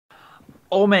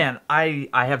Oh man, I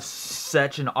have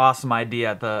such an awesome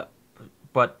idea,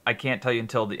 but I can't tell you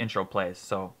until the intro plays,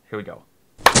 so here we go.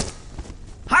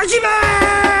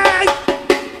 Hajime!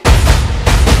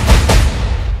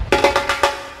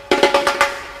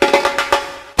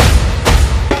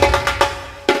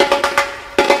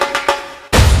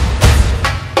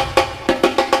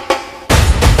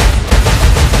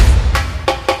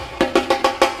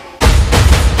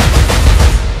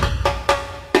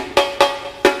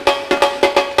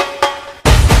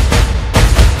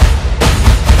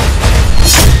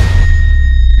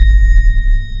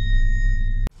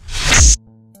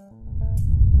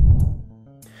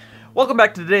 Welcome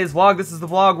back to today's vlog. This is the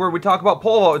vlog where we talk about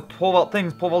pole vault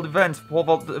things, pole vault events, pole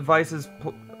vault devices,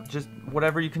 just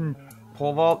whatever you can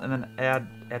pole vault, and then add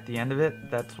at the end of it.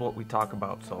 That's what we talk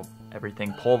about. So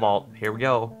everything pole vault. Here we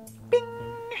go.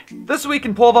 Bing! This week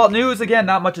in pole vault news, again,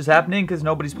 not much is happening because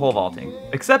nobody's pole vaulting,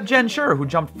 except Jenn Suhr, who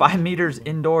jumped 5 meters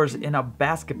indoors in a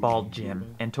basketball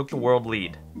gym and took the world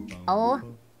lead.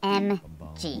 OMG.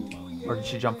 Or did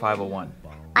she jump 501?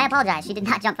 I apologize. She did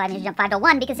not jump 5 meters. She jumped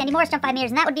 501 because Sandy Morris jumped 5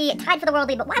 meters, and that would be tied for the world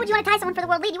lead. But why would you want to tie someone for the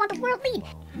world lead? You want the world lead.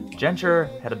 Jenn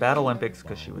Suhr had a bad Olympics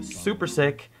because she was super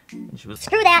sick, and she was...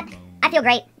 Screw that. I feel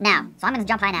great now, so I'm going to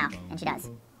jump high now. And she does.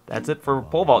 That's it for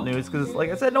pole vault news, because like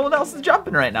I said, no one else is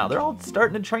jumping right now. They're all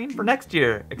starting to train for next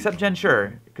year, except Jenn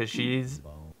Suhr, because she's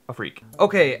a freak.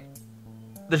 Okay,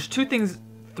 there's three things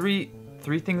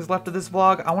left of this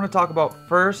vlog I want to talk about.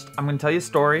 First, I'm going to tell you a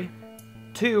story.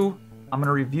 2, I'm going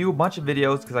to review a bunch of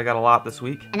videos because I got a lot this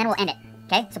week. And then we'll end it,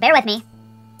 okay? So bear with me.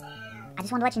 I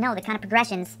just wanted to let you know the kind of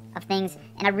progressions of things,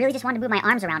 and I really just wanted to move my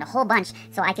arms around a whole bunch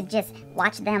so I could just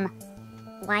watch them.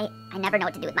 Why, I never know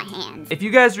what to do with my hands. If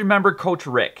you guys remember Coach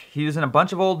Rick, he was in a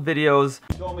bunch of old videos.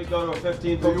 You told me to go to a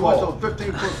 15-foot pole. You went to a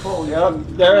 15-foot pole. Yep,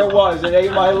 there it was. It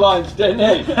ate my lunch, didn't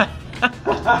it?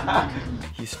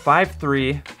 He's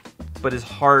 5'3", but his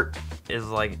heart is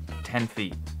like 10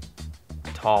 feet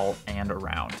tall and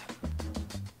around.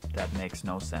 That makes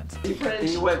no sense.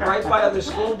 He went right by the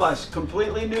school bus,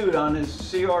 completely nude on his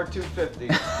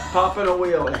CR250, popping a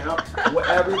wheel. You know?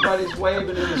 Everybody's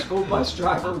waving in the school bus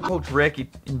driver. Coach Rick, he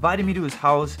invited me to his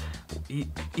house.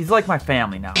 He's like my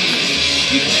family now.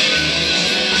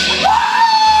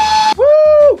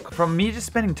 Woo! From me just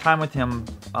spending time with him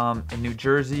in New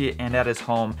Jersey and at his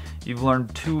home, you've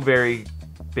learned 2 very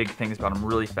big things about him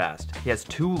really fast. He has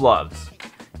 2 loves.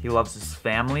 He loves his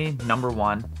family,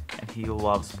 #1, and he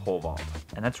loves pole vault.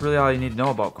 And that's really all you need to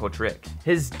know about Coach Rick.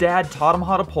 His dad taught him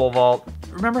how to pole vault.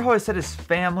 Remember how I said his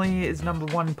family is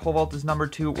 #1, pole vault is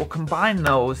 #2? Well, combine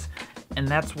those, and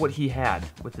that's what he had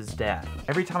with his dad.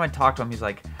 Every time I talk to him, he's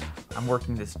like, I'm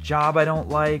working this job I don't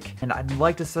like, and I'd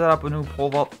like to set up a new pole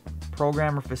vault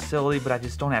program or facility, but I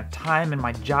just don't have time, and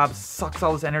my job sucks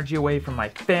all this energy away from my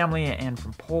family and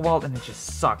from pole vault, and it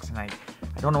just sucks, and I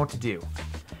don't know what to do.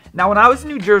 Now, when I was in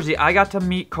New Jersey, I got to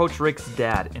meet Coach Rick's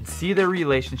dad and see their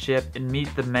relationship and meet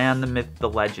the man, the myth, the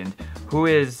legend, who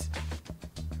is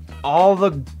all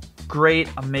the great,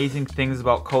 amazing things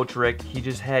about Coach Rick. He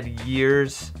just had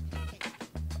years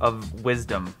of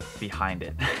wisdom behind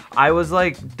it. I was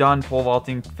like done pole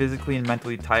vaulting, physically and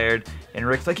mentally tired, and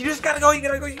Rick's like, you just gotta go, you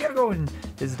gotta go, you gotta go. And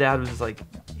his dad was like,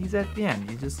 he's at the end,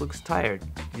 he just looks tired.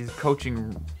 He's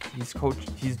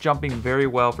jumping very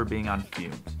well for being on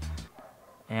fumes.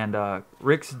 And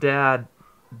Rick's dad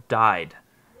died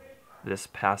this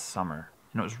past summer.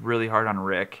 And it was really hard on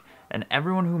Rick. And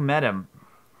everyone who met him,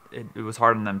 it was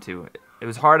hard on them too. It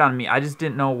was hard on me. I just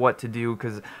didn't know what to do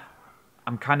because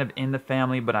I'm kind of in the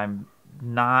family, but I'm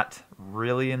not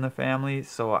really in the family.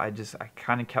 So I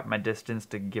kind of kept my distance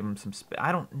to give him some space.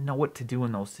 I don't know what to do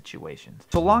in those situations.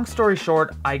 So long story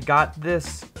short, I got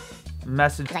this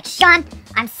message. Like, Shawn,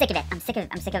 I'm sick of it. I'm sick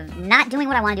of not doing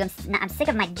what I want to do. I'm sick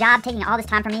of my job taking all this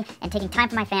time from me and taking time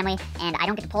from my family, and I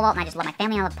don't get to pole vault, and I just love my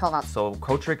family and I love pole vault. So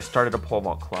Coach Rick started a pole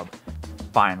vault club.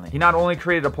 Finally. He not only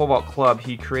created a pole vault club,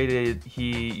 he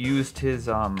used his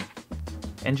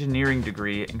engineering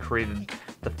degree and created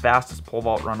the fastest pole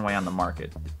vault runway on the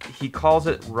market. He calls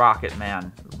it Rocket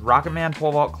Man. Rocket Man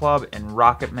Pole Vault Club and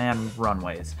Rocket Man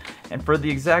Runways. And for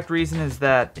the exact reason is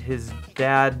that his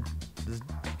dad's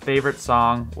favorite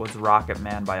song was Rocket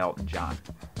Man by Elton John,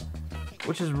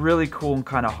 which is really cool and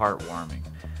kind of heartwarming.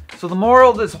 So the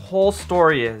moral of this whole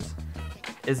story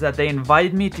is that they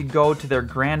invited me to go to their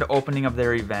grand opening of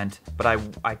their event, but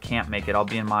I can't make it. I'll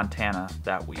be in Montana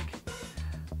that week.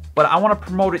 But I want to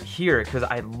promote it here because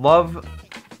I love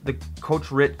the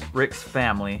Coach Rick's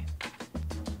family.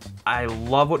 I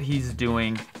love what he's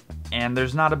doing, and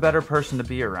there's not a better person to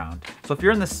be around. So if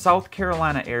you're in the South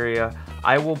Carolina area,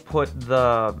 I will put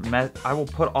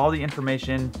all the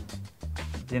information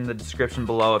It's in the description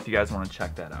below if you guys want to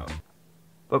check that out.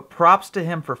 But props to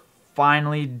him for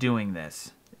finally doing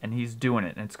this. And he's doing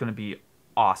it, and it's going to be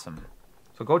awesome.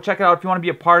 So go check it out if you want to be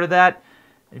a part of that.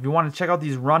 If you want to check out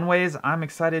these runways, I'm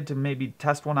excited to maybe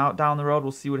test one out down the road.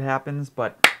 We'll see what happens,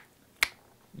 but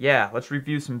yeah, let's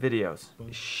review some videos.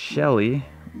 Shelly,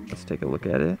 let's take a look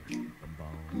at it.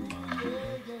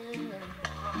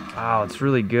 Wow, it's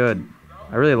really good.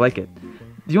 I really like it.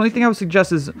 The only thing I would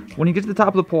suggest is when you get to the top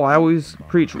of the pole, I always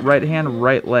preach right hand,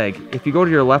 right leg. If you go to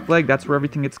your left leg, that's where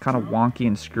everything gets kind of wonky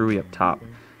and screwy up top.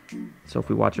 So if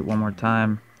we watch it one more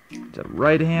time, the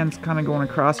right hand's kind of going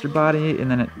across your body, and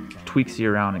then it tweaks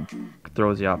you around and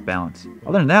throws you off balance.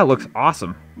 Other than that, it looks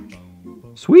awesome.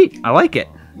 Sweet, I like it.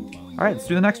 All right, let's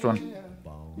do the next one.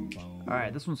 All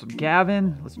right, this one's from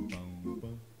Gavin.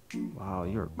 Wow,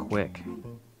 you're quick.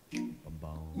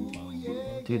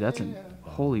 Dude,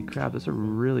 holy crap, that's a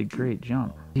really great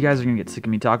jump. You guys are gonna get sick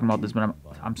of me talking about this, but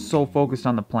I'm so focused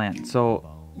on the plant. So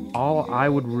all I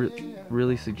would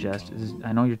really suggest is,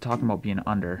 I know you're talking about being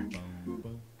under.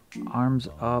 Arms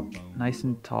up, nice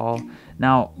and tall.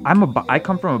 Now, I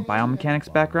come from a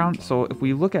biomechanics background, so if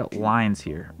we look at lines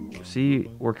here, see,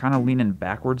 we're kind of leaning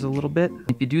backwards a little bit.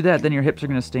 If you do that, then your hips are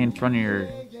gonna stay in front of your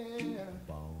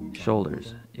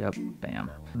shoulders. Yep,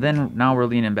 bam. Then now we're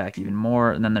leaning back even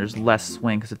more, and then there's less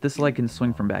swing, because if this leg can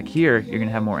swing from back here, you're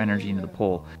gonna have more energy into the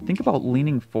pole. Think about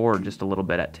leaning forward just a little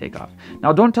bit at takeoff.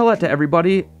 Now, don't tell that to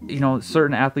everybody. You know,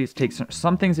 certain athletes take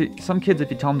some kids,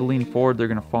 if you tell them to lean forward, they're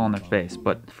gonna fall on their face.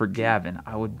 But for Gavin,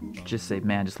 I would just say,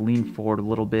 man, just lean forward a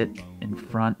little bit in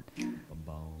front.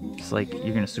 It's like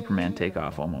you're gonna Superman take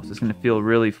off almost. It's gonna feel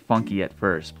really funky at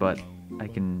first, but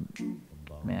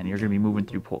man, you're going to be moving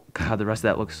through pole. God, the rest of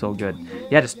that looks so good.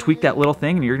 Yeah, just tweak that little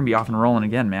thing and you're going to be off and rolling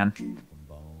again, man.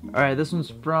 All right, this one's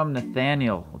from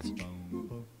Nathaniel.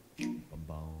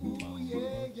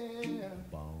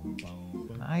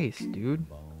 Nice, dude.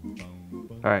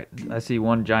 All right, I see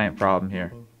one giant problem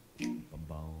here.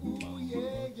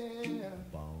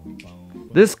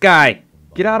 This guy!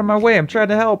 Get out of my way, I'm trying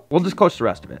to help. We'll just coach the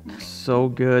rest of it. So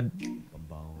good.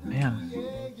 Man,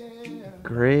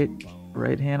 great.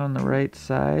 Right hand on the right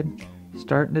side,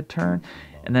 starting to turn,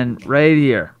 and then right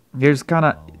here, here's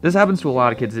this happens to a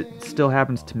lot of kids. It still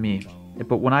happens to me,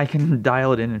 but when I can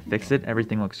dial it in and fix it,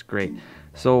 everything looks great.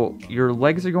 So your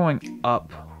legs are going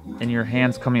up and your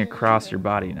hands coming across your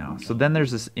body now, so then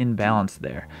there's this imbalance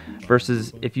there,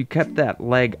 versus if you kept that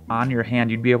leg on your hand,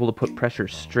 you'd be able to put pressure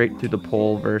straight through the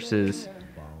pole versus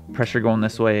pressure going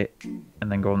this way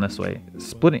and then going this way.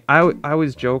 Splitting, I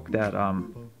always joke that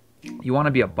you want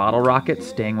to be a bottle rocket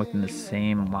staying within the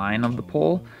same line of the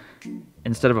pole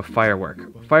instead of a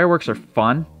firework. Fireworks are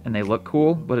fun and they look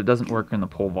cool, but it doesn't work in the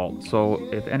pole vault. So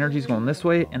if energy's going this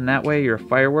way and that way, you're a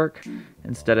firework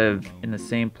instead of in the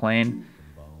same plane,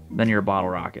 then you're a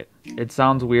bottle rocket. It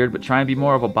sounds weird, but try and be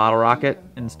more of a bottle rocket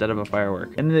instead of a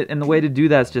firework. And the way to do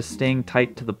that is just staying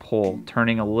tight to the pole,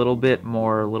 turning a little bit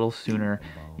more, a little sooner,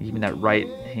 even that right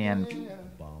hand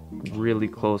really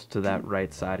close to that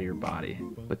right side of your body.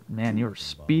 But man, you're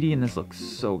speedy and this looks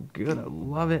so good. I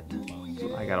love it.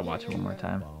 So I gotta watch it one more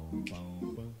time.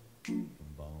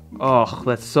 Oh,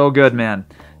 that's so good, man.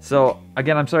 So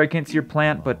again, I'm sorry I can't see your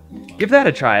plant, but give that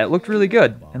a try. It looked really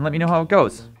good, and let me know how it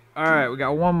goes. All right, we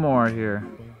got one more here.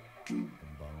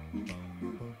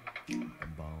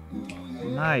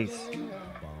 Nice.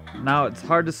 Now it's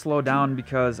hard to slow down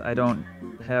because I don't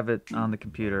have it on the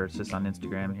computer. It's just on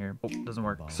Instagram here. Oh, it doesn't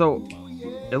work. So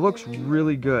it looks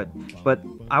really good, but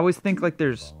I always think like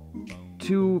there's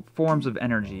two forms of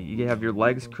energy. You have your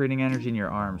legs creating energy in your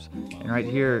arms, and right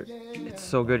here it's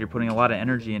so good. You're putting a lot of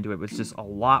energy into it, but it's just a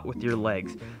lot with your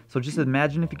legs. So just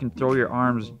imagine if you can throw your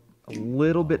arms a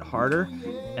little bit harder,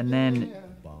 and then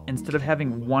instead of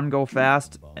having one go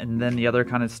fast and then the other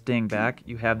kind of staying back,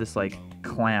 you have this like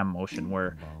clam motion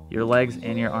where your legs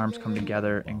and your arms come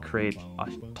together and create a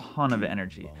ton of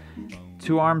energy.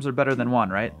 Two arms are better than one,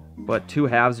 right? But two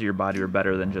halves of your body are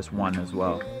better than just one as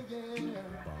well.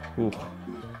 Ooh.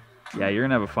 Yeah, you're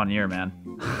gonna have a fun year, man.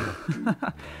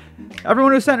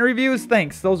 Everyone who sent reviews,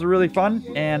 thanks. Those are really fun.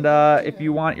 And if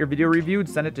you want your video reviewed,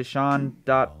 send it to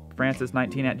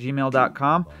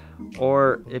shawn.francis19@gmail.com.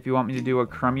 Or if you want me to do a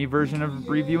crummy version of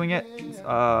reviewing it,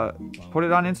 put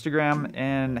it on Instagram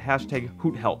and hashtag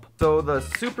HootHelp. So the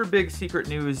super big secret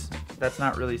news, that's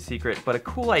not really secret, but a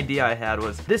cool idea I had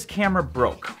was this camera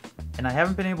broke. And I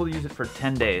haven't been able to use it for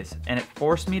 10 days. And it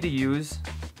forced me to use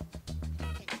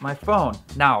my phone.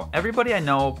 Now, everybody I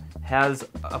know has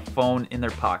a phone in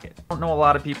their pocket. I don't know a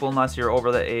lot of people unless you're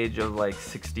over the age of like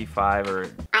 65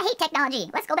 or... I hate technology.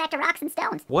 Let's go back to rocks and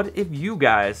stones. What if you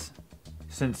guys,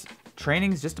 since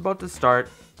training's just about to start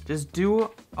Just do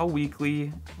a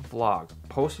weekly vlog.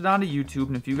 Post it onto YouTube,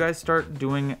 and if you guys start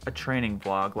doing a training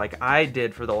vlog like I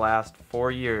did for the last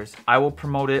 4 years, I will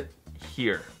promote it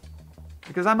here.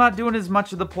 Because I'm not doing as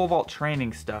much of the pole vault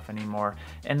training stuff anymore.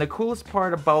 And the coolest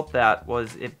part about that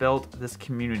was it built this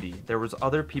community. There was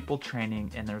other people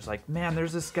training, and there's like, man,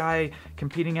 there's this guy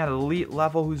competing at elite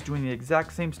level who's doing the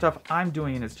exact same stuff I'm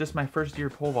doing, and it's just my first year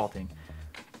pole vaulting.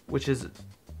 Which is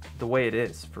the way it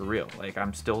is, for real. Like, I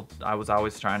was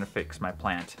always trying to fix my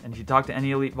plant. And if you talk to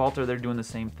any elite vaulter, they're doing the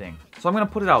same thing. So I'm gonna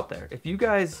put it out there. If you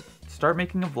guys start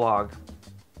making a vlog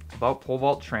about pole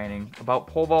vault training, about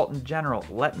pole vault in general,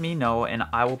 let me know and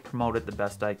I will promote it the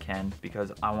best I can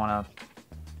because I wanna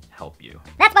help you.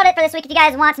 That's about it for this week. If you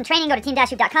guys want some training, go to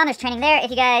team-hoop.com. There's training there. If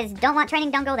you guys don't want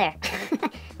training, don't go there.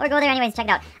 Or go there anyways and check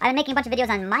it out. I've been making a bunch of videos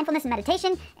on mindfulness and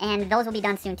meditation, and those will be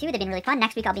done soon too. They've been really fun.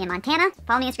 Next week I'll be in Montana.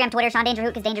 Follow me on Instagram, Twitter, Shawn Danger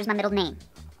Hoot, because Danger is my middle name.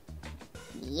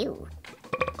 You.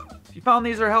 If you found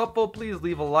these are helpful, please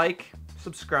leave a like.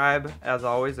 Subscribe, as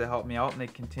always, they help me out and they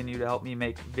continue to help me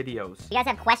make videos. If you guys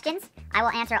have questions, I will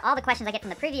answer all the questions I get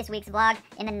from the previous week's vlog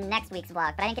in the next week's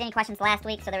vlog. But I didn't get any questions last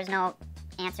week, so there was no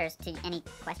answers to any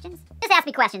questions. Just ask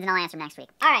me questions and I'll answer them next week.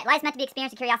 Alright, life's meant to be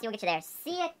experienced, and curiosity will get you there.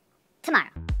 See you tomorrow.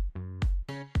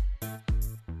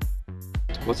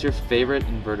 What's your favorite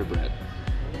invertebrate?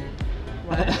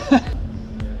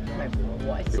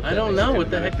 I don't know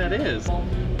what the heck that is.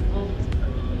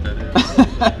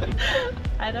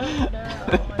 I don't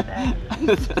know what that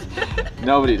is.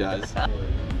 Nobody does.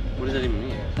 What does that even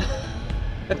mean?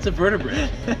 That's a vertebrate.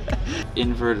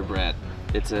 Invertebrate.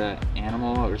 It's an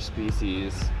animal or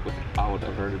species without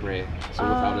a vertebrae, so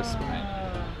without a spine.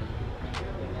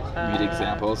 Need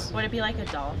examples? Would it be like a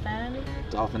dolphin?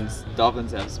 Dolphins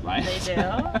have spines. They do?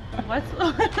 What's